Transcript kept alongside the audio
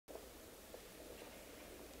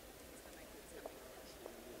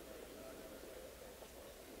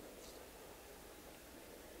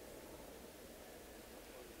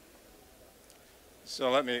So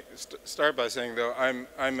let me start by saying, though, I'm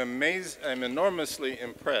enormously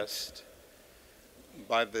impressed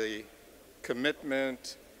by the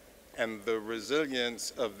commitment and the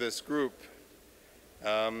resilience of this group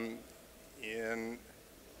in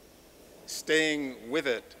staying with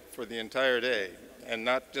it for the entire day, and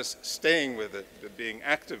not just staying with it, but being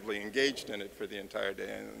actively engaged in it for the entire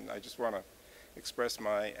day. And I just want to express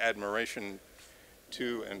my admiration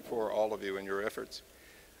to and for all of you in your efforts.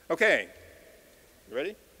 Okay, you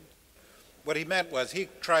ready? What he meant was he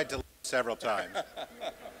tried to several times.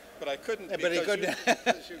 But I couldn't. But he couldn't.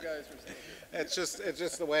 Because you guys were saying it's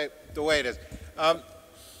just the way it is.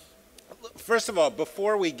 First of all,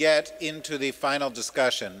 before we get into the final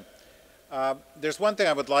discussion, there's one thing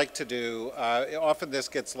I would like to do. Often this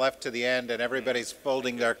gets left to the end, and everybody's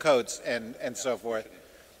folding their coats and so forth,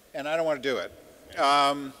 and I don't want to do it.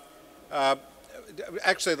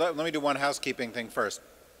 Actually, let me do one housekeeping thing first.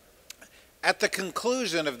 At the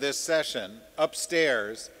conclusion of this session,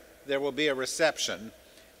 upstairs, there will be a reception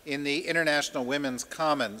in the International Women's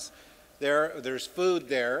Commons. There's food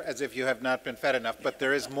there, as if you have not been fed enough, but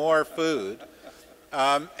there is more food.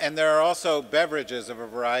 And there are also beverages of a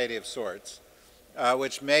variety of sorts,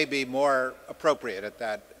 which may be more appropriate at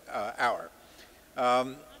that hour.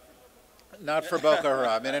 Not for Boko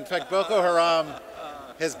Haram. And in fact, Boko Haram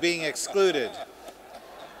is being excluded.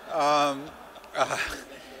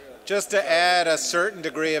 Just to add a certain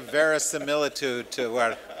degree of verisimilitude to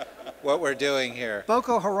what we're doing here.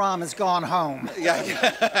 Boko Haram has gone home.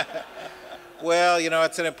 Yeah. Well, you know,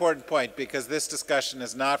 it's an important point, because this discussion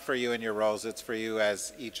is not for you in your roles, it's for you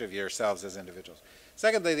as each of yourselves as individuals.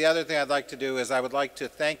 Secondly, the other thing I'd like to do is I would like to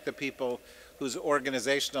thank the people whose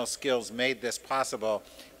organizational skills made this possible.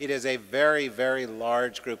 It is a very, very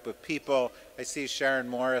large group of people. I see Sharon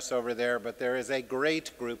Morris over there, but there is a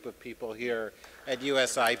great group of people here at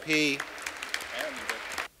USIP.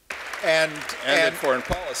 And in foreign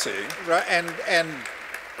policy. And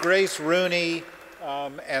Grace Rooney,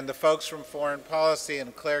 and the folks from Foreign Policy,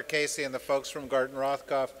 and Claire Casey, and the folks from Garton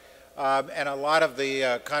Rothkopf, and a lot of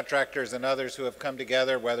the contractors and others who have come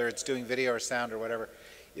together, whether it's doing video or sound or whatever.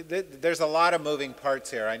 There's a lot of moving parts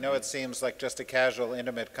here. I know it seems like just a casual,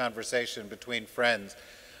 intimate conversation between friends,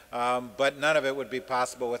 but none of it would be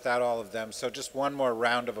possible without all of them. So just one more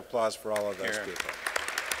round of applause for all of those people.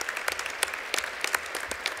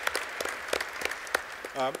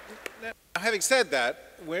 Having said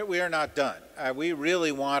that, we are not done. We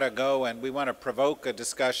really want to go and we want to provoke a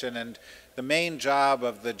discussion, and the main job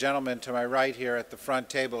of the gentleman to my right here at the front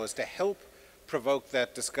table is to help provoke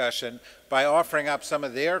that discussion by offering up some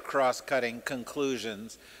of their cross-cutting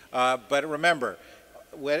conclusions. But remember,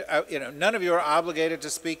 none of you are obligated to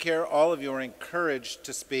speak here. All of you are encouraged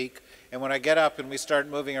to speak. And when I get up and we start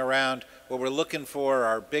moving around, what we're looking for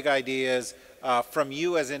are big ideas from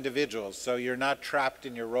you as individuals. So you're not trapped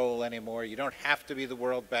in your role anymore. You don't have to be the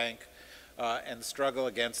World Bank and struggle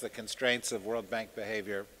against the constraints of World Bank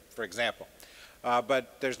behavior, for example.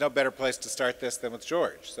 But there's no better place to start this than with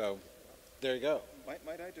George. So there you go.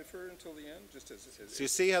 Might I defer until the end? Just as so you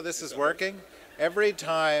see how this is working? Every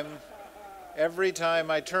time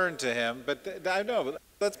I turn to him, but I know,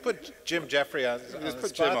 let's put Jim Jeffrey on Let's the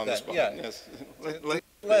put spot Jim on then. the spot. Yeah. Yes.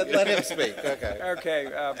 Let him speak. Okay.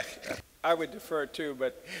 Okay. I would defer too,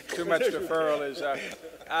 but too much deferral is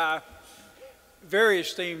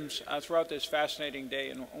various themes throughout this fascinating day.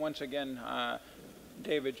 And once again,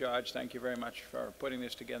 David, George, thank you very much for putting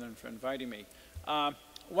this together and for inviting me.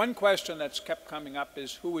 One question that's kept coming up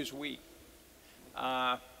is, who is we?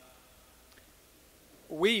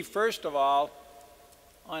 We, first of all,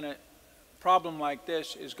 on a problem like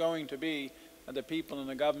this, is going to be the people in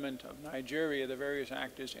the government of Nigeria, the various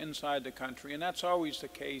actors inside the country, and that's always the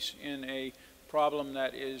case in a problem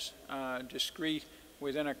that is discrete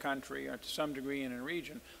within a country, or to some degree in a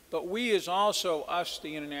region. But we is also us,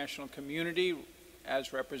 the international community,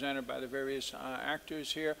 as represented by the various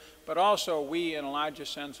actors here, but also we in a larger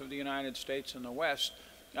sense of the United States and the West.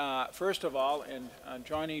 First of all, and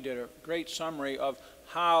Johnny did a great summary of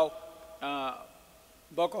how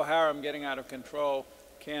Boko Haram getting out of control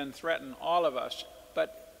can threaten all of us.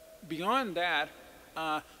 But beyond that,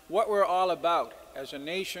 what we're all about as a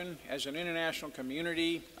nation, as an international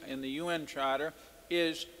community in the UN Charter,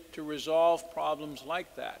 is to resolve problems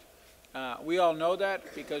like that. We all know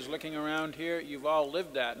that because looking around here, you've all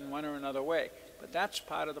lived that in one or another way. But that's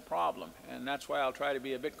part of the problem, and that's why I'll try to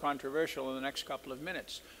be a bit controversial in the next couple of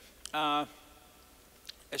minutes.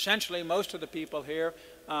 Essentially, most of the people here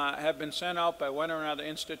have been sent out by one or another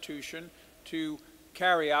institution to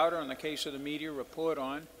carry out, or in the case of the media, report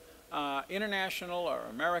on international or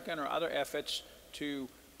American or other efforts to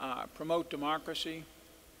promote democracy,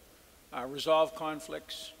 resolve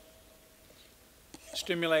conflicts,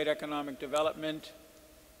 stimulate economic development,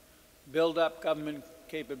 build up government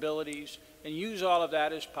capabilities, and use all of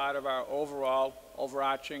that as part of our overall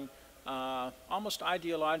overarching, almost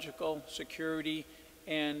ideological security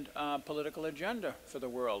and political agenda for the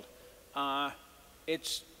world.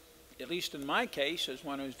 It's, at least in my case, as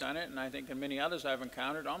one who's done it, and I think in many others I've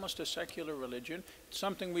encountered, almost a secular religion. It's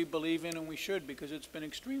something we believe in and we should, because it's been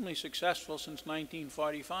extremely successful since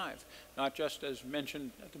 1945. Not just as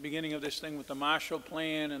mentioned at the beginning of this thing with the Marshall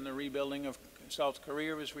Plan and the rebuilding of South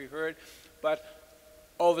Korea, as we heard, but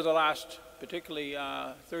over the last particularly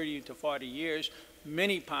 30 to 40 years,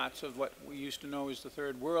 many parts of what we used to know as the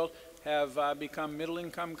Third World have become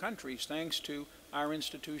middle-income countries thanks to our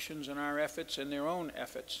institutions and our efforts and their own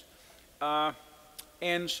efforts.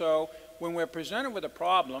 And so when we're presented with a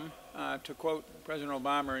problem, to quote President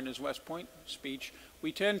Obama in his West Point speech,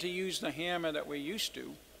 we tend to use the hammer that we're used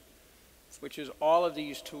to, which is all of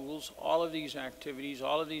these tools, all of these activities,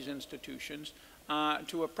 all of these institutions,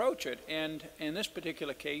 to approach it. And in this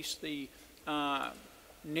particular case, the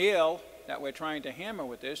nail that we're trying to hammer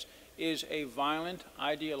with this is a violent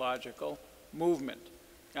ideological movement.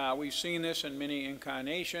 We've seen this in many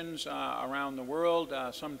incarnations around the world.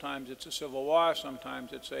 Sometimes it's a civil war,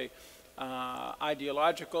 sometimes it's a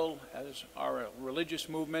ideological or a religious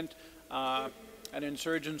movement, an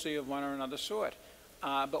insurgency of one or another sort.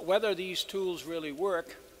 But whether these tools really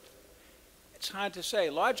work, it's hard to say.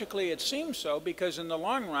 Logically, it seems so, because in the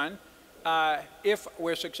long run, if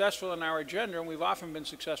we're successful in our agenda, and we've often been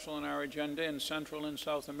successful in our agenda in Central and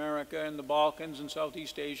South America and the Balkans and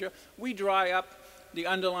Southeast Asia, we dry up the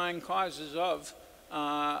underlying causes of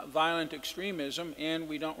violent extremism, and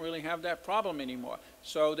we don't really have that problem anymore.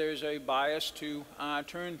 So there's a bias to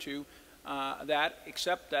turn to that,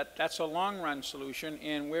 except that that's a long-run solution,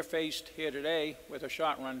 and we're faced here today with a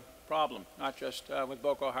short-run problem, not just with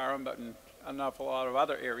Boko Haram, but in an awful lot of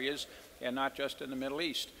other areas, and not just in the Middle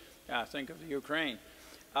East. Think of the Ukraine.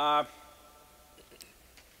 There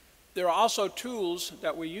are also tools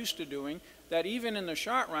that we're used to doing that even in the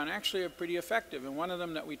short run actually are pretty effective. And one of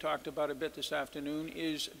them that we talked about a bit this afternoon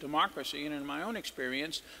is democracy. And in my own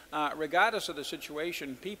experience, regardless of the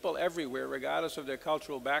situation, people everywhere, regardless of their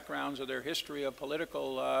cultural backgrounds or their history of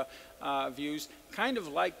political views, kind of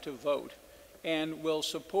like to vote and will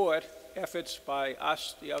support efforts by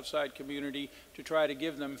us, the outside community, to try to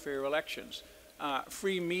give them fair elections.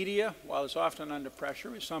 Free media, while it's often under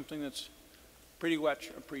pressure, is something that's pretty much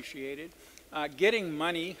appreciated. Getting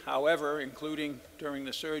money, however, including during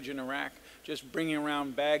the surge in Iraq, just bringing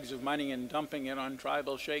around bags of money and dumping it on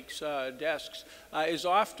tribal sheikhs' desks, is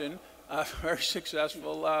often a very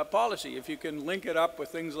successful policy. If you can link it up with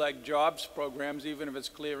things like jobs programs, even if it's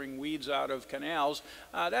clearing weeds out of canals,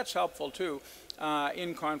 that's helpful too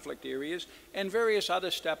in conflict areas. And various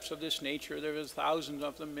other steps of this nature. There are thousands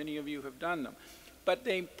of them. Many of you have done them. But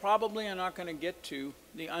they probably are not going to get to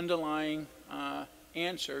the underlying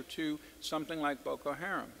answer to something like Boko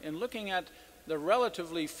Haram. In looking at the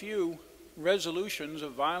relatively few resolutions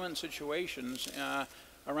of violent situations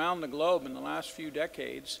around the globe in the last few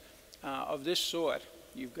decades of this sort,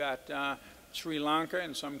 you've got Sri Lanka,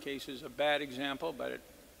 in some cases a bad example, but it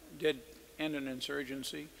did end an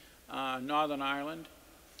insurgency, Northern Ireland,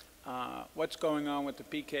 what's going on with the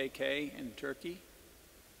PKK in Turkey,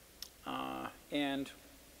 and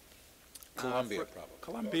Colombia,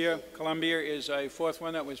 probably. Colombia is a fourth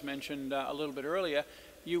one that was mentioned a little bit earlier.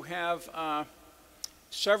 You have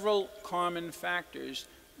several common factors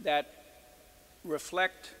that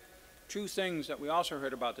reflect two things that we also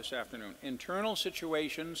heard about this afternoon. Internal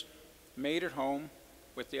situations made at home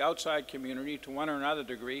with the outside community to one or another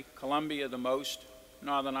degree, Colombia the most,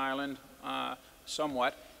 Northern Ireland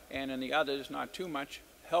somewhat, and in the others not too much,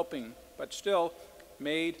 helping, but still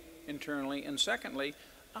made internally. And secondly,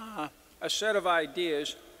 a set of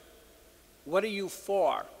ideas. What are you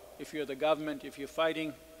for if you're the government, if you're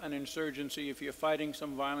fighting an insurgency, if you're fighting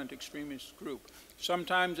some violent extremist group?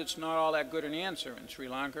 Sometimes it's not all that good an answer. In Sri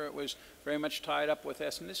Lanka, it was very much tied up with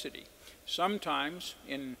ethnicity. Sometimes,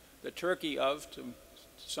 in the Turkey of, to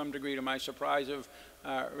some degree to my surprise, of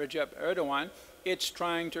Recep Erdogan, it's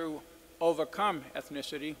trying to overcome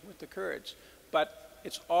ethnicity with the Kurds. But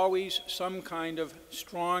it's always some kind of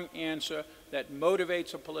strong answer that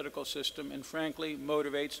motivates a political system and, frankly,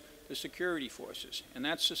 motivates the security forces. And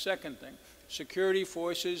that's the second thing. Security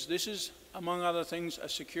forces, this is, among other things, a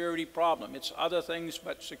security problem. It's other things,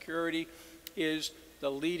 but security is the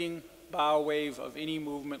leading bow wave of any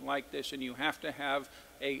movement like this, and you have to have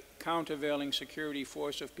a countervailing security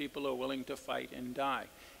force of people who are willing to fight and die.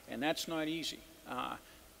 And that's not easy.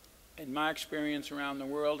 In my experience around the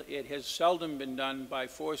world, it has seldom been done by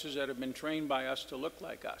forces that have been trained by us to look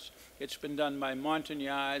like us. It's been done by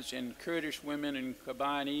Montagnards and Kurdish women and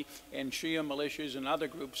Kobani and Shia militias and other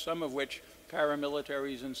groups, some of which,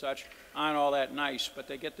 paramilitaries and such, aren't all that nice, but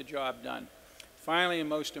they get the job done. Finally, and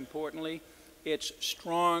most importantly, it's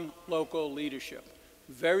strong local leadership.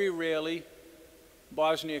 Very rarely,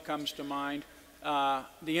 Bosnia comes to mind,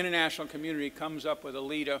 the international community comes up with a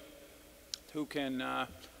leader who can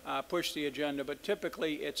push the agenda, but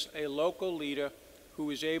typically it's a local leader who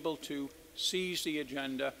is able to seize the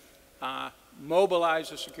agenda, mobilize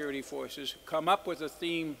the security forces, come up with a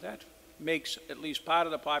theme that makes at least part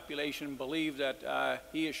of the population believe that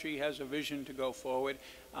he or she has a vision to go forward,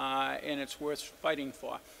 and it's worth fighting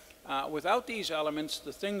for. Without these elements,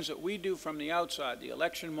 the things that we do from the outside, the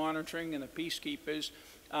election monitoring and the peacekeepers,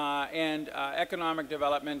 and economic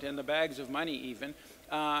development and the bags of money even,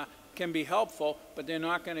 can be helpful, but they're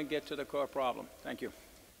not going to get to the core problem. Thank you.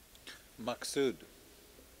 Maksud.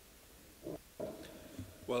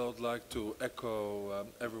 Well, I would like to echo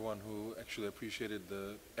everyone who actually appreciated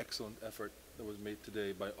the excellent effort that was made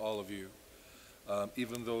today by all of you,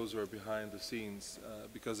 even those who are behind the scenes,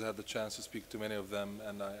 because I had the chance to speak to many of them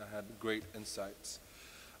and I had great insights.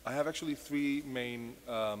 I have actually three main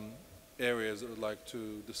areas that I would like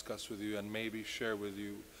to discuss with you and maybe share with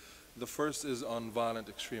you. The first is on violent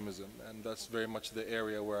extremism, and that's very much the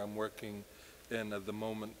area where I'm working in at the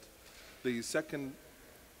moment. The second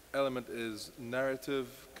element is narrative,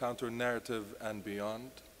 counter-narrative, and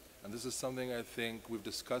beyond. And this is something I think we've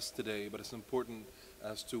discussed today, but it's important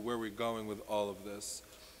as to where we're going with all of this.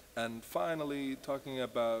 And finally, talking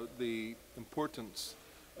about the importance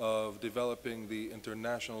of developing the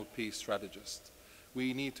international peace strategist.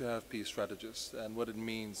 We need to have peace strategists and what it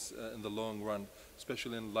means in the long run,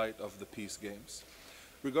 especially in light of the peace games.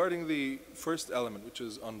 Regarding the first element, which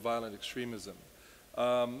is on violent extremism,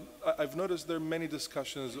 I've noticed there are many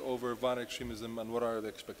discussions over violent extremism and what are the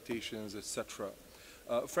expectations, etc.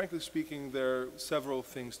 Frankly speaking, there are several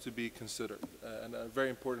things to be considered, and very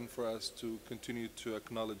important for us to continue to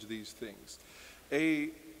acknowledge these things.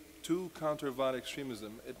 To counter violent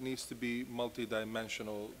extremism, it needs to be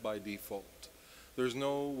multidimensional by default. There's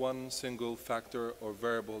no one single factor or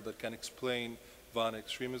variable that can explain violent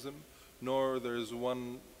extremism, nor there's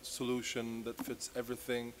one solution that fits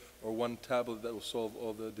everything or one tablet that will solve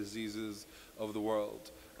all the diseases of the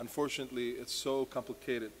world. Unfortunately, it's so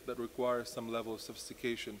complicated that requires some level of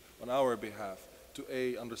sophistication on our behalf to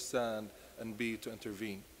A, understand, and B, to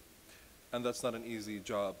intervene. And that's not an easy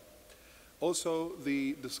job. Also,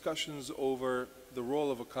 the discussions over the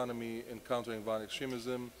role of economy in countering violent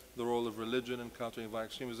extremism, the role of religion in countering violent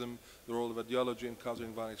extremism, the role of ideology in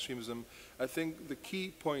countering violent extremism. I think the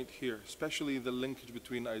key point here, especially the linkage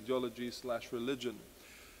between ideology/religion,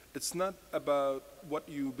 it's not about what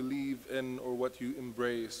you believe in or what you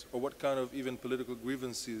embrace or what kind of even political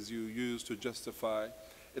grievances you use to justify.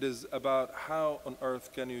 It is about how on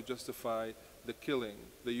earth can you justify the killing,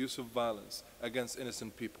 the use of violence against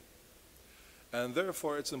innocent people. And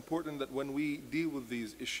therefore, it's important that when we deal with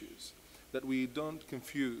these issues, that we don't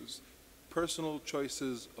confuse personal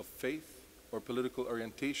choices of faith or political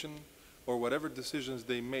orientation or whatever decisions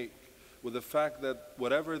they make with the fact that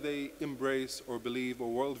whatever they embrace or believe or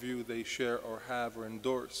worldview they share or have or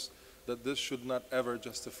endorse, that this should not ever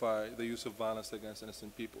justify the use of violence against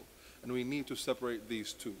innocent people. And we need to separate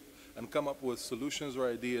these two and come up with solutions or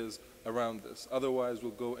ideas around this. Otherwise,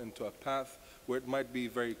 we'll go into a path where it might be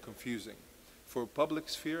very confusing. For public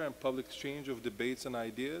sphere and public exchange of debates and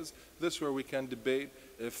ideas, this is where we can debate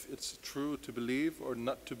if it's true to believe or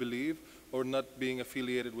not to believe, or not being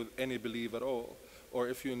affiliated with any belief at all, or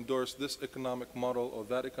if you endorse this economic model or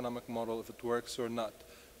that economic model, if it works or not.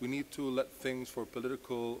 We need to let things for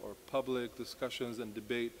political or public discussions and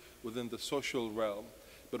debate within the social realm.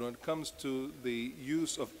 But when it comes to the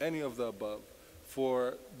use of any of the above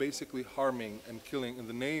for basically harming and killing in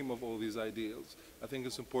the name of all these ideals, I think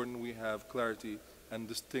it's important we have clarity and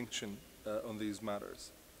distinction on these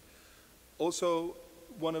matters. Also,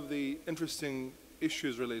 one of the interesting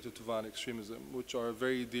issues related to violent extremism, which are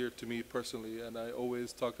very dear to me personally, and I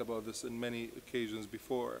always talked about this in many occasions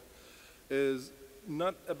before, is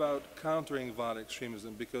not about countering violent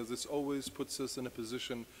extremism, because this always puts us in a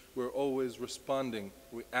position where we're always responding,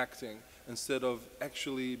 reacting, instead of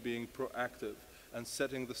actually being proactive and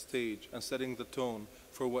setting the stage and setting the tone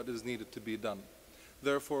for what is needed to be done.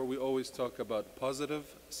 Therefore, we always talk about positive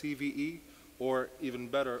CVE, or even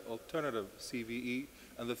better, alternative CVE,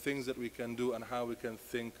 and the things that we can do and how we can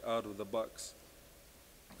think out of the box.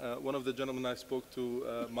 One of the gentlemen I spoke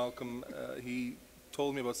to, Malcolm, he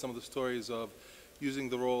told me about some of the stories of using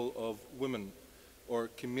the role of women or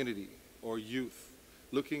community or youth,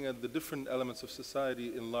 looking at the different elements of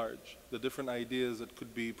society in large, the different ideas that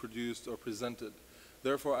could be produced or presented.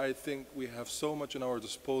 Therefore, I think we have so much in our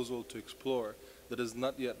disposal to explore that is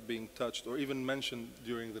not yet being touched or even mentioned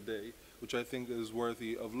during the day, which I think is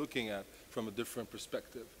worthy of looking at from a different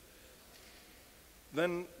perspective.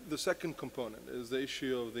 Then the second component is the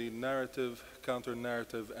issue of the narrative,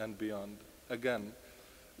 counter-narrative, and beyond. Again,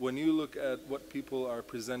 when you look at what people are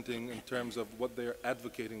presenting in terms of what they're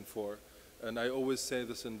advocating for, and I always say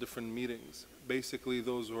this in different meetings, basically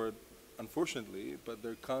those who are, unfortunately, but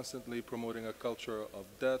they're constantly promoting a culture of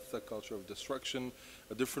death, a culture of destruction,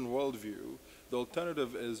 a different worldview. The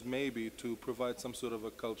alternative is maybe to provide some sort of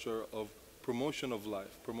a culture of promotion of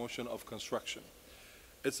life, promotion of construction.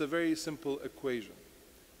 It's a very simple equation.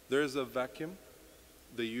 There is a vacuum.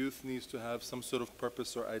 The youth needs to have some sort of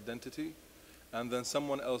purpose or identity, and then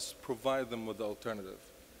someone else provide them with the alternative.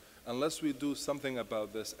 Unless we do something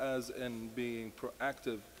about this, as in being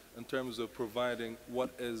proactive in terms of providing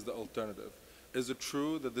what is the alternative. Is it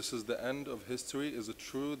true that this is the end of history? Is it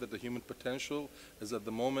true that the human potential is at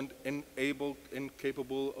the moment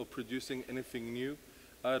incapable of producing anything new?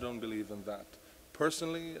 I don't believe in that.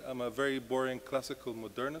 Personally, I'm a very boring classical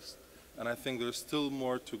modernist, and I think there's still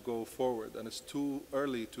more to go forward, and it's too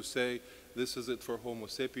early to say this is it for Homo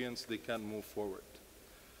sapiens, they can't move forward.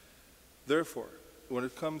 Therefore, when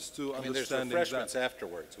it comes to understanding there's refreshments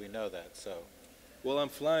afterwards, we know that, so. Well, I'm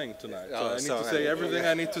flying tonight, so Oh, I need to say everything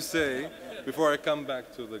I need to say before I come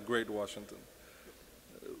back to the great Washington.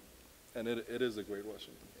 And it is a great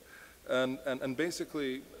Washington. And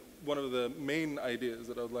basically, one of the main ideas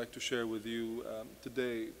that I would like to share with you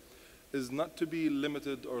today is not to be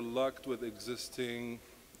limited or locked with existing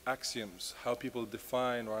axioms, how people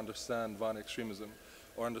define or understand violent extremism,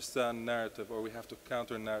 or understand narrative, or we have to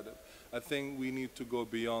counter narrative. I think we need to go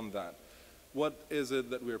beyond that. What is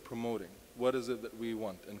it that we're promoting? What is it that we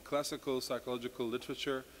want? In classical psychological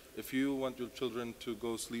literature, if you want your children to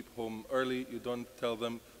go sleep home early, you don't tell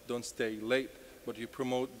them, don't stay late, but you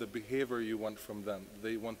promote the behavior you want from them.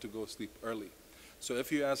 They want to go sleep early. So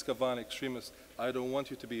if you ask a violent extremist, I don't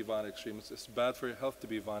want you to be a violent extremist, it's bad for your health to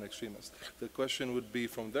be a violent extremist. The question would be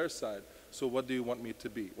from their side, so what do you want me to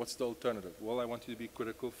be? What's the alternative? Well, I want you to be a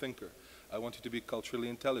critical thinker. I want you to be culturally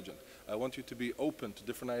intelligent. I want you to be open to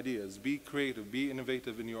different ideas. Be creative, be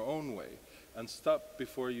innovative in your own way, and stop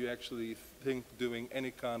before you actually think doing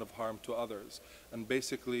any kind of harm to others, and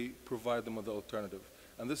basically provide them with the alternative.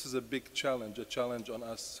 And this is a big challenge, a challenge on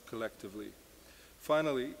us collectively.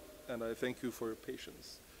 Finally, and I thank you for your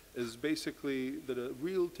patience, is basically that a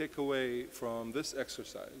real takeaway from this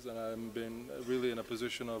exercise, and I've been really in a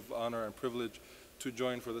position of honor and privilege to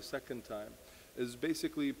join for the second time, is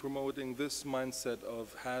basically promoting this mindset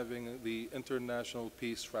of having the international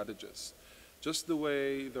peace strategist. Just the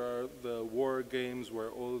way there are the war games where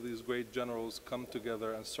all of these great generals come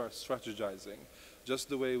together and start strategizing. Just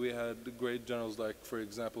the way we had great generals like, for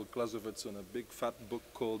example, Clausewitz in a big fat book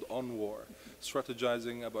called On War,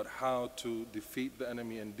 strategizing about how to defeat the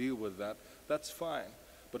enemy and deal with that, that's fine.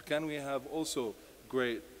 But can we have also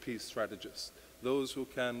great peace strategists, those who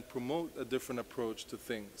can promote a different approach to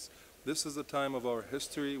things? This is a time of our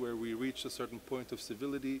history where we reach a certain point of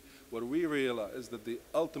civility, where we realize that the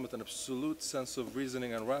ultimate and absolute sense of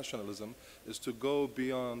reasoning and rationalism is to go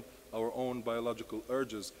beyond our own biological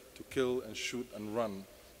urges to kill and shoot and run,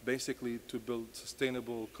 basically to build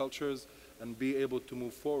sustainable cultures and be able to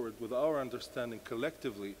move forward with our understanding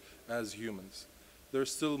collectively as humans.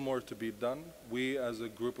 There's still more to be done. We as a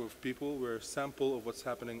group of people, we're a sample of what's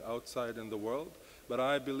happening outside in the world, but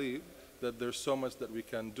I believe that there's so much that we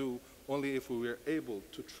can do only if we are able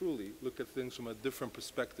to truly look at things from a different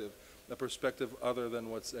perspective, a perspective other than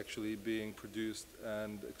what's actually being produced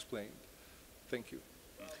and explained. Thank you.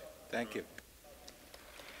 Thank you.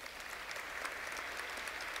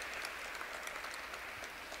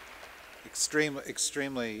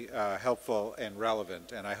 Extremely helpful and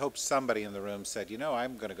relevant, and I hope somebody in the room said, you know,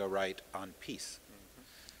 I'm going to go write on peace.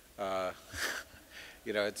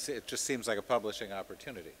 You know, it just seems like a publishing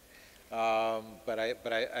opportunity. But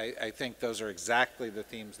I think those are exactly the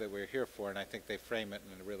themes that we're here for, and I think they frame it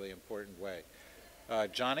in a really important way.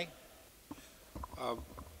 Johnny?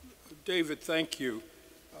 David, thank you.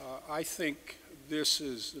 I think this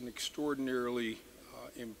is an extraordinarily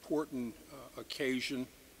important occasion,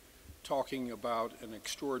 talking about an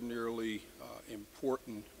extraordinarily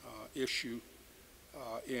important issue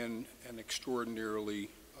in an extraordinarily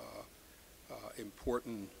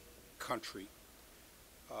important country.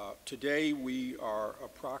 Today we are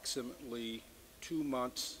approximately 2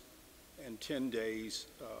 months and 10 days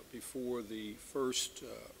before the first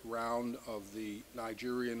round of the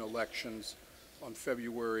Nigerian elections on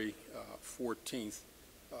February 14th,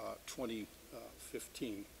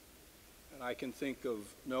 2015. And I can think of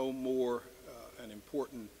no more an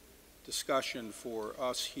important discussion for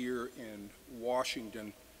us here in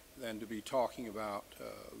Washington than to be talking about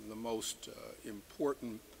the most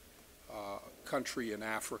important country in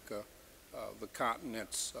Africa, the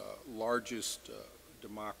continent's largest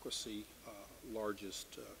democracy,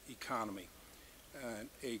 largest economy, and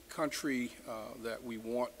a country that we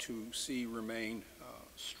want to see remain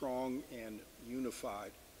strong and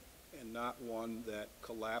unified, and not one that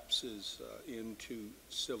collapses into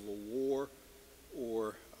civil war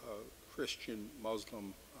or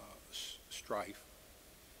Christian-Muslim strife.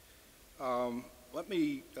 Let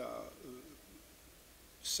me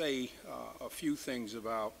say a few things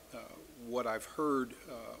about what I've heard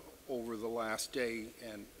over the last day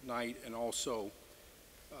and night, and also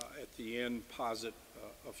at the end posit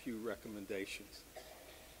a few recommendations.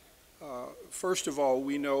 First of all,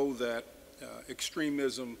 we know that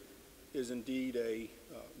extremism is indeed a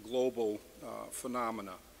global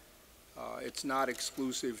phenomena. It's not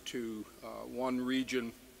exclusive to one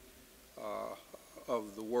region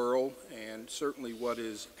of the world, and certainly what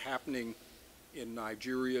is happening in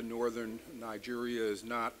Nigeria, northern Nigeria, is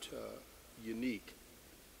not unique.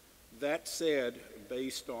 That said,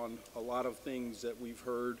 based on a lot of things that we've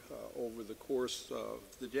heard over the course of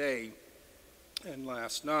the day and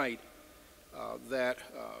last night, that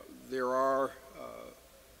there are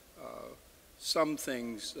some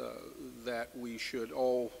things that we should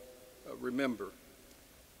all remember.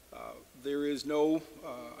 There is no,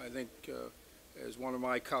 I think, as one of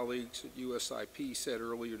my colleagues at USIP said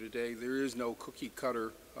earlier today, there is no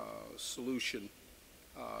cookie-cutter solution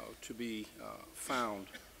to be found.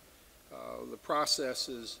 The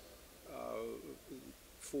processes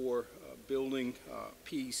for building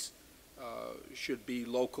peace should be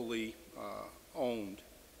locally owned.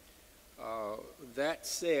 That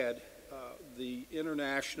said, the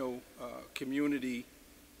international community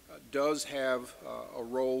does have a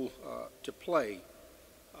role to play,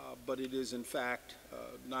 but it is in fact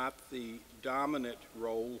not the dominant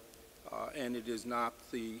role, and it is not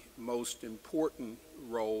the most important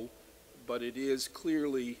role, but it is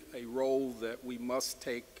clearly a role that we must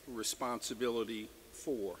take responsibility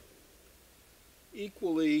for.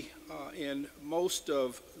 Equally, in most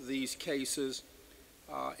of these cases,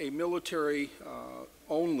 a military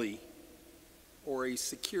only or a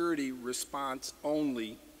security response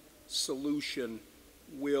only solution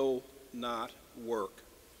will not work.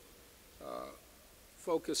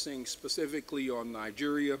 Focusing specifically on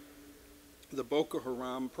Nigeria, the Boko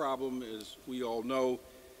Haram problem, as we all know,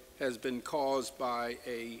 has been caused by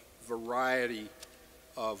a variety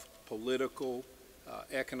of political,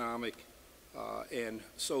 economic, and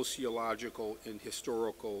sociological and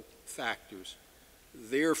historical factors.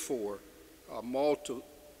 Therefore, a multiple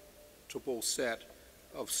set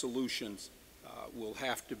of solutions will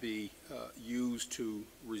have to be used to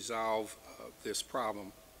resolve this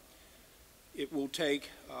problem. It will take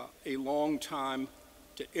a long time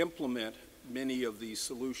to implement many of these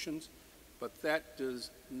solutions, but that does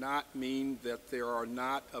not mean that there are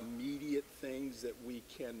not immediate things that we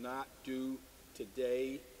cannot do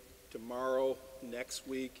today, tomorrow, next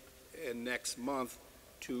week, and next month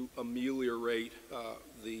to ameliorate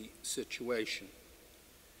the situation.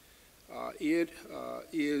 It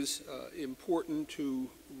is important to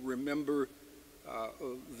remember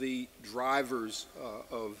the drivers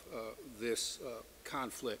of this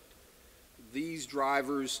conflict. These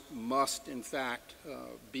drivers must, in fact,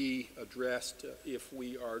 be addressed if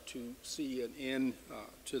we are to see an end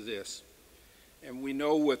to this. And we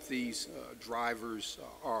know what these drivers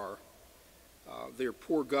are. They're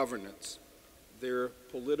poor governance, they're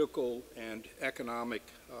political and economic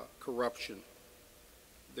corruption,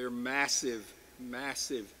 they're massive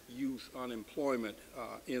youth unemployment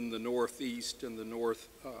in the Northeast and the North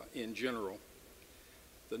in general,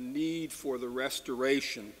 the need for the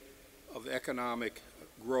restoration of economic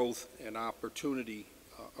growth and opportunity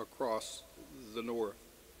across the North,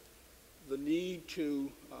 the need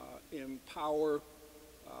to empower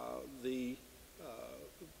the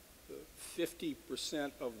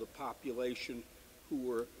 50% of the population who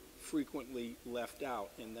are frequently left out,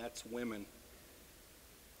 and that's women,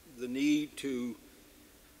 the need to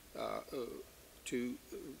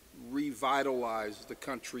revitalize the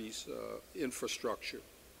country's infrastructure,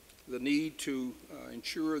 the need to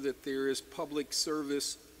ensure that there is public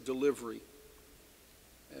service delivery,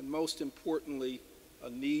 and most importantly, a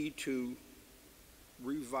need to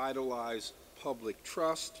revitalize public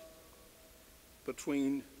trust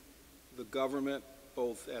between the government,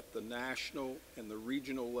 both at the national and the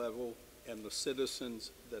regional level, and the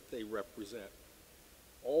citizens that they represent.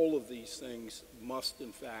 All of these things must,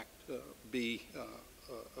 in fact, be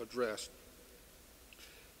addressed.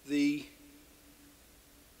 We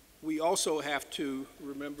also have to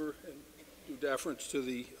remember and do deference to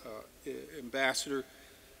the ambassador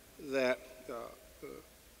that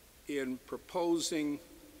in proposing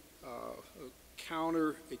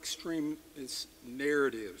counter-extremist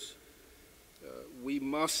narratives, we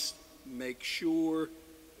must make sure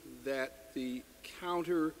that the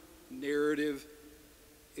counter-narrative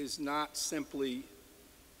is not simply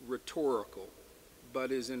rhetorical,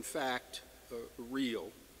 but is in fact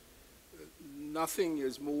real. Nothing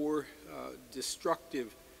is more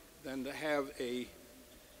destructive than to have a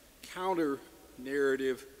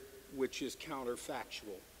counter-narrative which is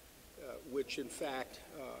counterfactual, which in fact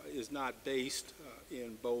is not based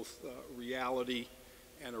in both reality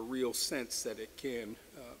and a real sense that it can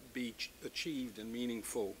be achieved and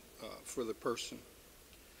meaningful for the person.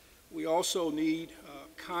 We also need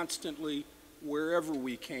constantly, wherever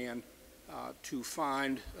we can, to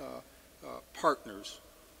find partners.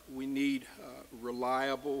 We need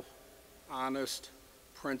reliable, honest,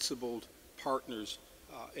 principled partners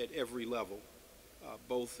at every level,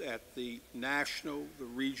 both at the national, the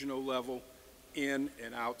regional level, in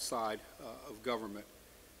and outside of government.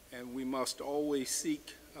 And we must always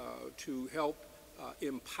seek to help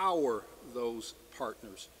empower those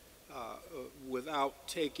partners without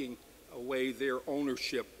taking away their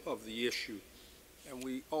ownership of the issue. And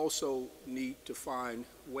we also need to find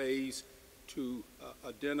ways to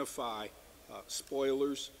identify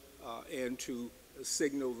spoilers and to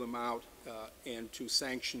signal them out and to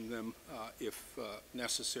sanction them if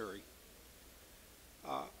necessary.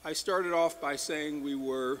 I started off by saying we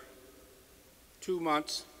were 2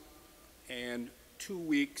 months and 2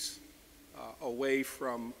 weeks away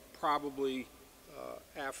from probably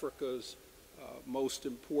Africa's most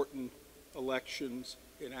important elections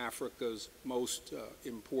in Africa's most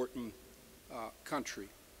important country.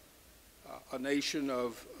 A nation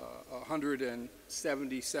of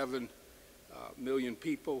 177 million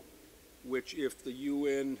people, which, if the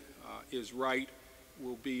UN is right,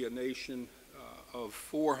 will be a nation of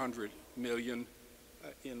 400 million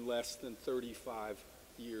in less than 35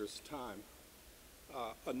 years' time.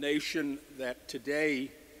 A nation that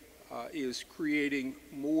today is creating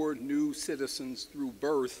more new citizens through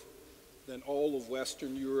birth than all of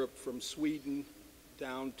Western Europe, from Sweden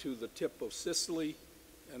down to the tip of Sicily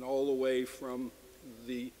and all the way from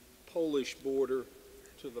the Polish border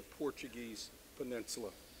to the Portuguese peninsula.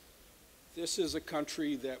 This is a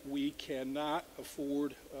country that we cannot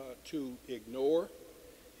afford to ignore.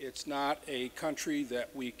 It's not a country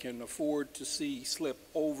that we can afford to see slip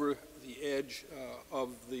over the edge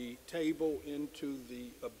of the table into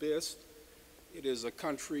the abyss. It is a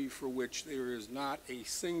country for which there is not a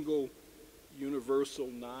single universal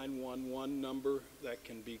 911 number that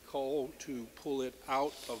can be called to pull it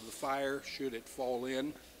out of the fire should it fall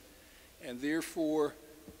in. And therefore,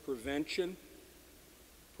 prevention,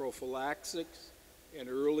 prophylaxis, and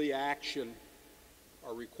early action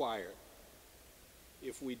are required.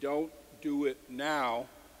 If we don't do it now,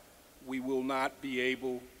 we will not be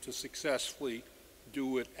able to successfully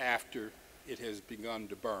do it after it has begun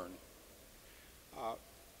to burn.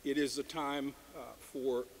 It is a time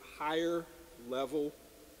for higher level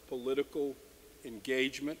political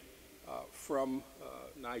engagement from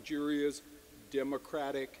Nigeria's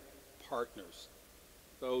democratic partners,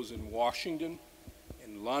 those in Washington,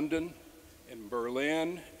 in London, in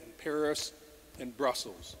Berlin, in Paris, and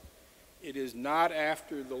Brussels. It is not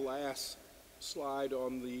after the last slide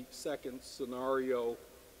on the second scenario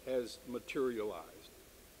has materialized.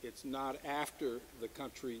 It's not after the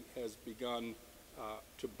country has begun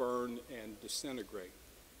to burn and disintegrate.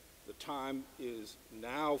 The time is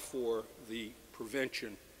now for the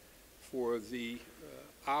prevention, for the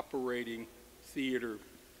operating theater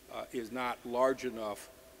is not large enough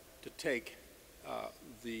to take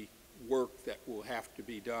the work that will have to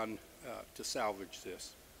be done to salvage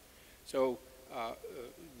this. So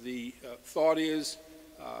the thought is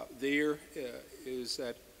is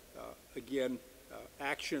that, again,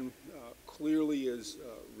 action clearly is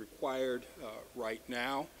required right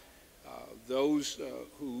now. Those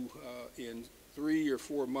who in 3 or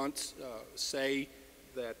 4 months say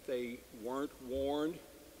that they weren't warned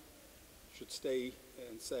should stay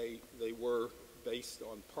and say they were, based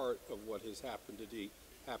on part of what has happened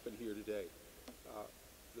here today.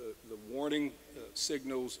 The warning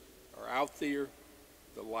signals are out there.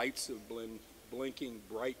 The lights have been blinking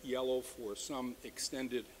bright yellow for some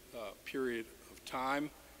extended period of of time,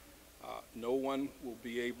 no one will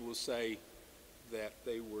be able to say that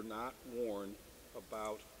they were not warned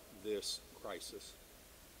about this crisis.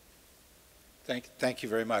 Thank you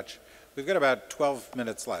very much. We've got about 12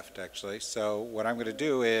 minutes left, actually. So what I'm going to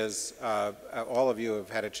do is, all of you have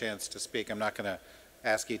had a chance to speak. I'm not going to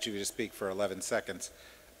ask each of you to speak for 11 seconds.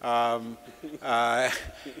 And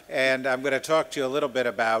I'm going to talk to you a little bit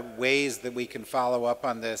about ways that we can follow up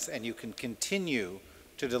on this, and you can continue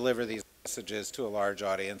to deliver these messages to a large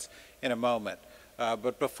audience in a moment.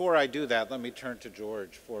 But before I do that, let me turn to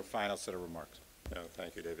George for a final set of remarks. No,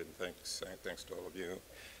 thank you, David, and thanks to all of you.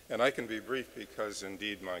 And I can be brief because,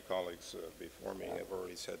 indeed, my colleagues before me have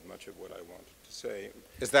already said much of what I wanted to say.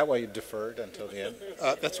 Is that why you deferred until the end?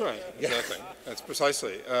 That's right, exactly. That's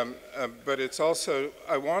precisely. But it's also,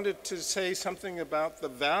 I wanted to say something about the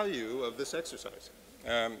value of this exercise.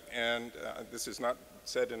 This is not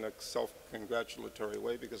said in a self-congratulatory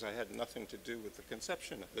way because I had nothing to do with the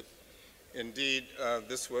conception of it. Indeed,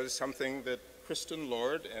 this was something that Kristen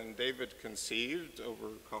Lord and David conceived over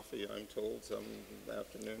coffee, I'm told, some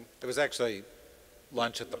afternoon. It was actually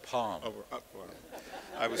lunch at the Palm. Well,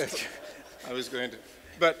 I was going to,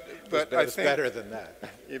 but I think better than that.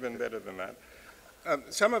 Even better than that.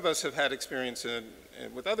 Some of us have had experience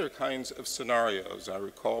with other kinds of scenarios. I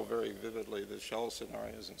recall very vividly the shell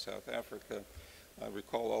scenarios in South Africa. I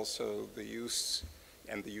recall also the use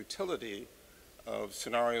and the utility of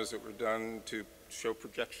scenarios that were done to show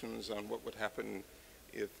projections on what would happen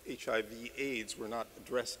if HIV/AIDS were not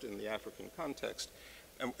addressed in the African context.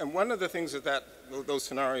 And one of the things that those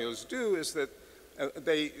scenarios do is that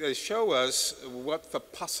they show us what the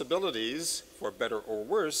possibilities, for better or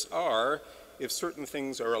worse, are if certain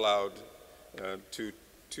things are allowed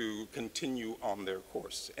to continue on their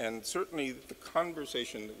course. And certainly the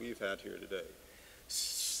conversation that we've had here today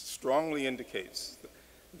strongly indicates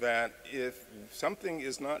that if something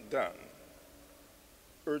is not done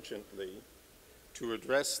urgently to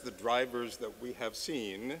address the drivers that we have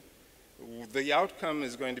seen, the outcome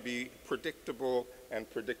is going to be predictable and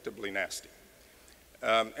predictably nasty.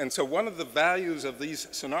 And so one of the values of these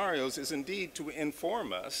scenarios is indeed to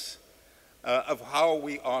inform us of how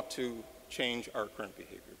we ought to change our current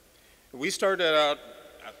behavior. We started out,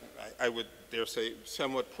 I would dare say,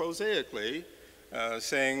 somewhat prosaically,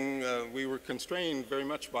 saying we were constrained very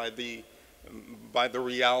much by the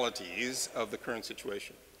realities of the current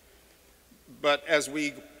situation. But as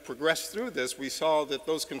we progressed through this, we saw that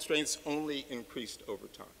those constraints only increased over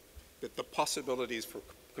time, that the possibilities for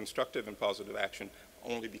constructive and positive action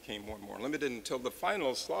only became more and more limited until the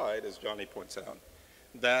final slide, as Johnny points out,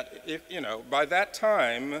 that by that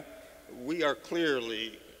time, we are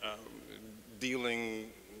clearly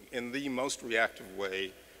dealing in the most reactive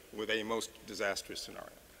way with a most disastrous scenario.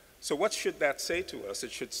 So what should that say to us?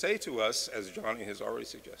 It should say to us, as Johnny has already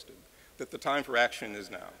suggested, that the time for action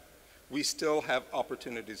is now. We still have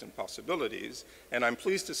opportunities and possibilities, and I'm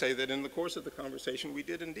pleased to say that in the course of the conversation, we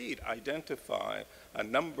did indeed identify a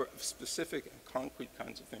number of specific and concrete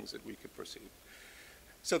kinds of things that we could proceed.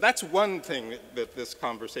 So that's one thing that this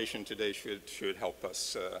conversation today should help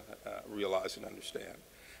us realize and understand.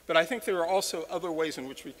 But I think there are also other ways in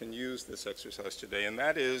which we can use this exercise today, and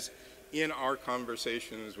that is in our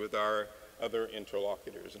conversations with our other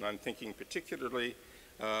interlocutors. And I'm thinking particularly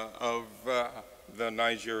of the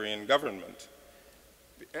Nigerian government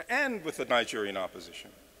and with the Nigerian opposition.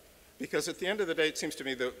 Because at the end of the day, it seems to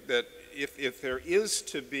me that if there is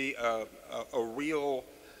to be a real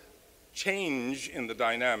change in the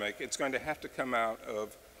dynamic, it's going to have to come out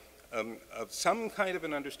of some kind of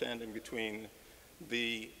an understanding between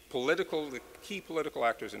the key political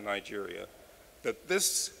actors in Nigeria, that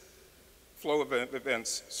this flow of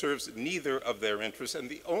events serves neither of their interests, and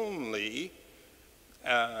the only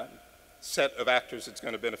set of actors that's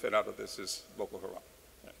going to benefit out of this is Boko Haram.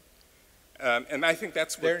 And I think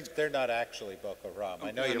that's what... They're not actually Boko Haram.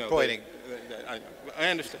 I know you're pointing... I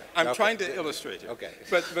understand. I'm trying to illustrate it. Okay.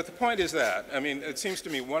 But the point is that, I mean, it seems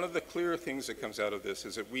to me one of the clear things that comes out of this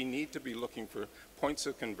is that we need to be looking for points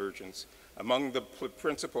of convergence among the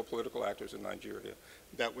principal political actors in Nigeria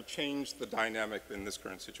that would change the dynamic in this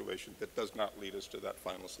current situation that does not lead us to that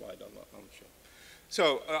final slide on the show.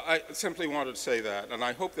 So I simply wanted to say that, and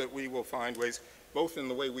I hope that we will find ways, both in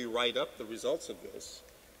the way we write up the results of this,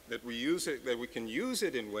 that we use it, that we can use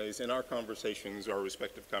it in ways in our conversations, our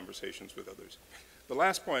respective conversations with others. The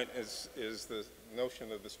last point is the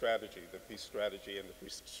notion of the strategy, the peace strategy and the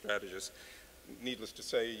peace strategist. Needless to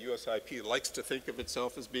say, USIP likes to think of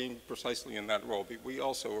itself as being precisely in that role. But we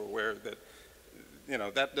also are aware that,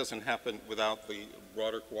 that doesn't happen without the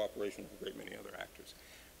broader cooperation of a great many other actors.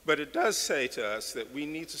 But it does say to us that we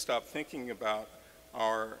need to stop thinking about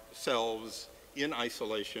ourselves in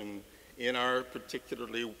isolation, in our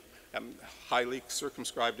particularly highly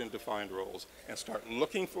circumscribed and defined roles, and start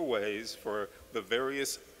looking for ways for the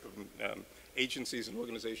various agencies and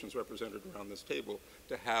organizations represented around this table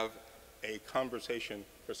to have a conversation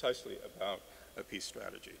precisely about a peace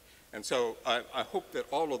strategy. And so I hope that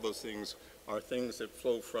all of those things are things that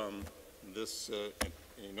flow from this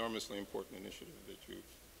enormously important initiative that you've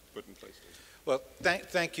put in place. Well,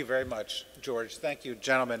 thank you very much, George. Thank you,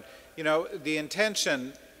 gentlemen. You know, the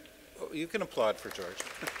intention, you can applaud for George.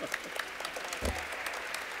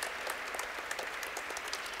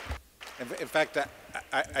 In fact,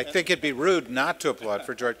 I think it'd be rude not to applaud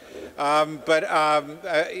for George,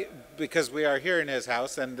 because we are here in his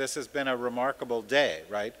house, and this has been a remarkable day,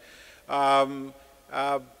 right?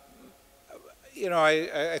 You know,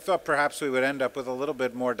 I thought perhaps we would end up with a little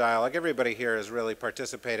bit more dialogue. Everybody here has really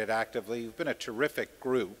participated actively. You've been a terrific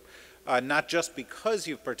group, not just because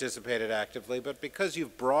you've participated actively, but because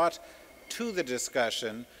you've brought to the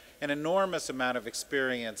discussion an enormous amount of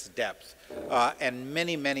experience, depth, and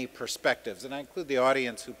many, many perspectives. And I include the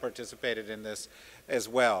audience who participated in this as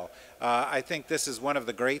well. I think this is one of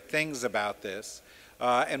the great things about this.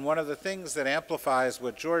 And one of the things that amplifies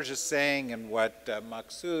what George is saying and what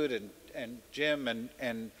Maksud and Jim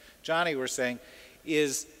and Johnny were saying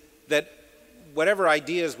is that whatever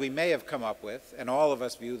ideas we may have come up with, and all of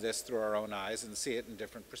us view this through our own eyes and see it in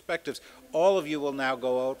different perspectives, all of you will now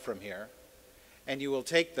go out from here and you will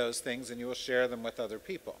take those things and you will share them with other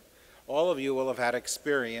people. All of you will have had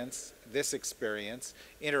experience, this experience,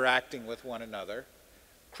 interacting with one another,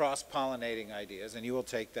 cross-pollinating ideas, and you will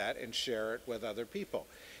take that and share it with other people.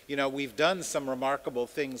 You know, we've done some remarkable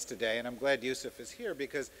things today, and I'm glad Yusuf is here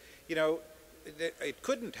because, you know, it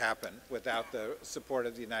couldn't happen without the support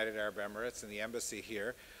of the United Arab Emirates and the embassy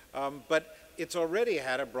here, but it's already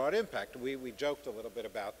had a broad impact. We joked a little bit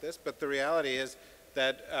about this, but the reality is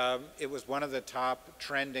that it was one of the top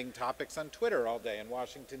trending topics on Twitter all day in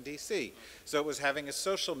Washington, D.C. So it was having a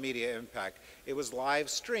social media impact. It was live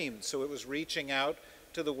streamed, so it was reaching out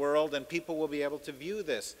to the world, and people will be able to view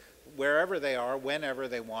this wherever they are, whenever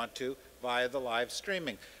they want to, via the live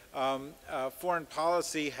streaming. Foreign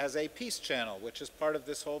Policy has a peace channel, which is part of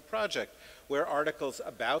this whole project, where articles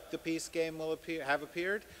about the peace game will have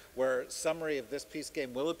appeared, where a summary of this peace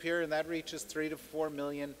game will appear, and that reaches 3 to 4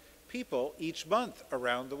 million people each month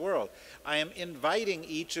around the world. I am inviting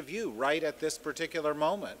each of you right at this particular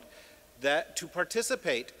moment to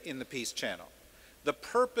participate in the Peace Channel. The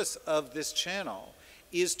purpose of this channel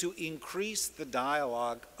is to increase the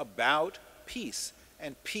dialogue about peace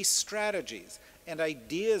and peace strategies and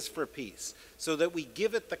ideas for peace so that we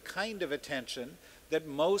give it the kind of attention that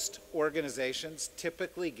most organizations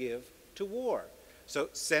typically give to war. So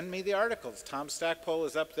send me the articles. Tom Stackpole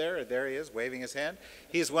is up there. There he is, waving his hand.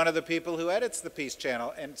 He's one of the people who edits the Peace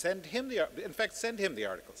Channel, and send him the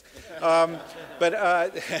articles.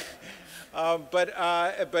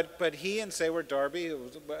 But he and Sayward Darby,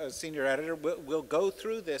 who's a senior editor, will go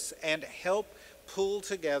through this and help pull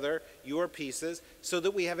together your pieces so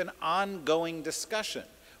that we have an ongoing discussion.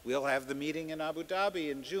 We'll have the meeting in Abu Dhabi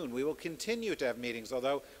in June. We will continue to have meetings,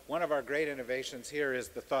 although one of our great innovations here is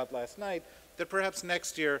the thought last night that perhaps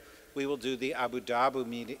next year we will do the Abu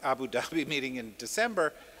Dhabi meeting in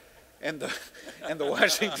December and the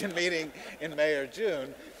Washington meeting in May or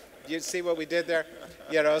June. You see what we did there?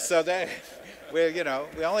 You know, so that we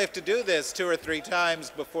only have to do this 2 or 3 times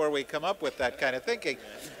before we come up with that kind of thinking.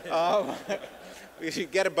 We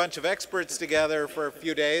should get a bunch of experts together for a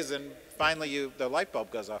few days, and finally the light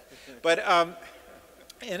bulb goes off. But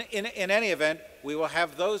in any event, we will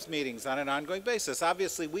have those meetings on an ongoing basis.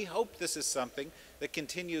 Obviously, we hope this is something that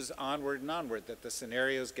continues onward and onward, that the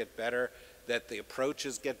scenarios get better, that the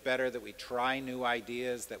approaches get better, that we try new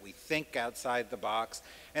ideas, that we think outside the box,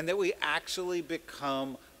 and that we actually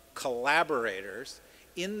become collaborators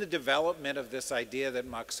in the development of this idea that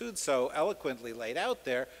Maksud so eloquently laid out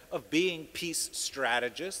there of being peace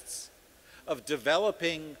strategists, of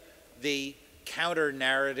developing the counter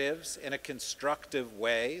narratives in a constructive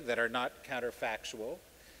way that are not counterfactual,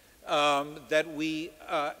 that we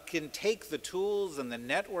can take the tools and the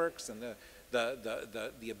networks and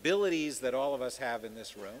the abilities that all of us have in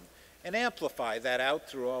this room and amplify that out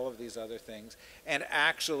through all of these other things and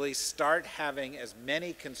actually start having as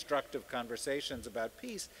many constructive conversations about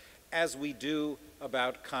peace as we do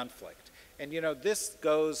about conflict. And you know, this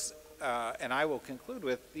goes, and I will conclude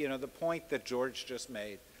with, you know, the point that George just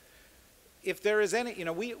made. If there is any, you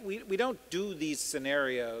know, we don't do these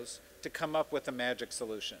scenarios to come up with a magic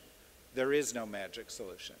solution. There is no magic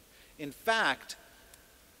solution. In fact,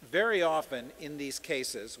 very often in these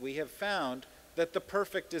cases, we have found that the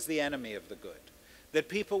perfect is the enemy of the good. That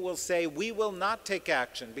people will say, we will not take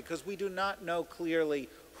action because we do not know clearly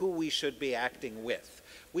who we should be acting with.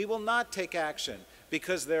 We will not take action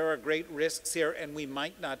because there are great risks here and we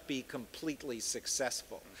might not be completely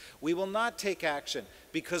successful. We will not take action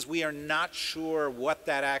because we are not sure what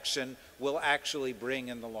that action will actually bring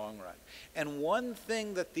in the long run. And one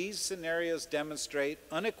thing that these scenarios demonstrate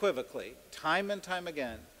unequivocally, time and time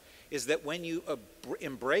again, is that when you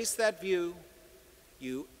embrace that view,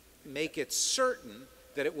 you make it certain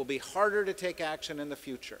that it will be harder to take action in the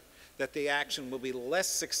future, that the action will be less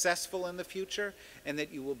successful in the future, and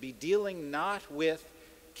that you will be dealing not with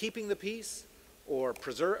keeping the peace or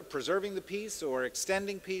preserving the peace or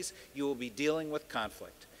extending peace, you will be dealing with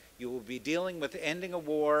conflict. You will be dealing with ending a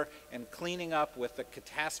war and cleaning up with the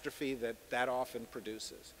catastrophe that that often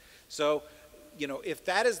produces. So, you know, if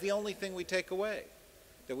that is the only thing we take away,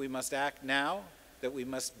 that we must act now, that we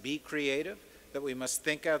must be creative, that we must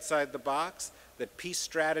think outside the box, that peace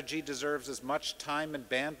strategy deserves as much time and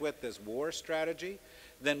bandwidth as war strategy,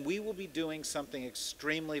 then we will be doing something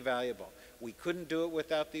extremely valuable. We couldn't do it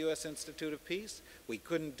without the U.S. Institute of Peace. We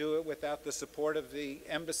couldn't do it without the support of the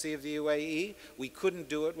Embassy of the UAE. We couldn't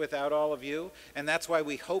do it without all of you. And that's why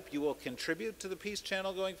we hope you will contribute to the Peace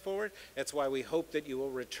Channel going forward. That's why we hope that you will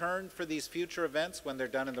return for these future events when they're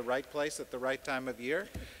done in the right place at the right time of year.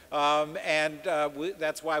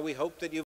 That's why we hope that you